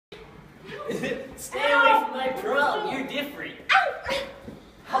Stay away from my prom, you're different.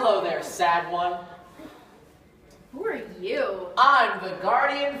 Hello there, sad one. Who are you? I'm the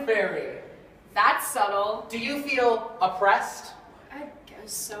guardian fairy. That's subtle. Do you feel oppressed? I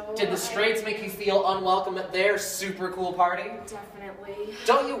guess so. Did the straights make you feel unwelcome at their super cool party? Definitely.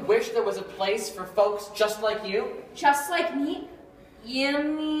 Don't you wish there was a place for folks just like you? Just like me? You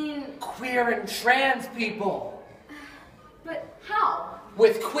mean... Queer and trans people. But how?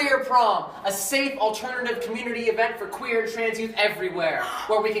 With Queer Prom, a safe alternative community event for queer and trans youth everywhere,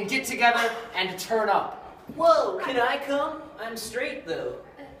 where we can get together and turn up. Whoa, can I come? I'm straight though.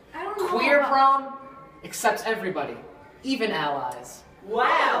 I don't know. Queer Prom accepts everybody, even allies.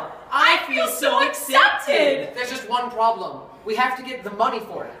 Wow, I feel so accepted. There's just one problem. We have to get the money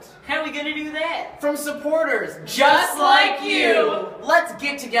for it. How are we gonna do that? From supporters Just like you. Let's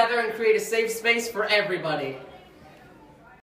get together and create a safe space for everybody.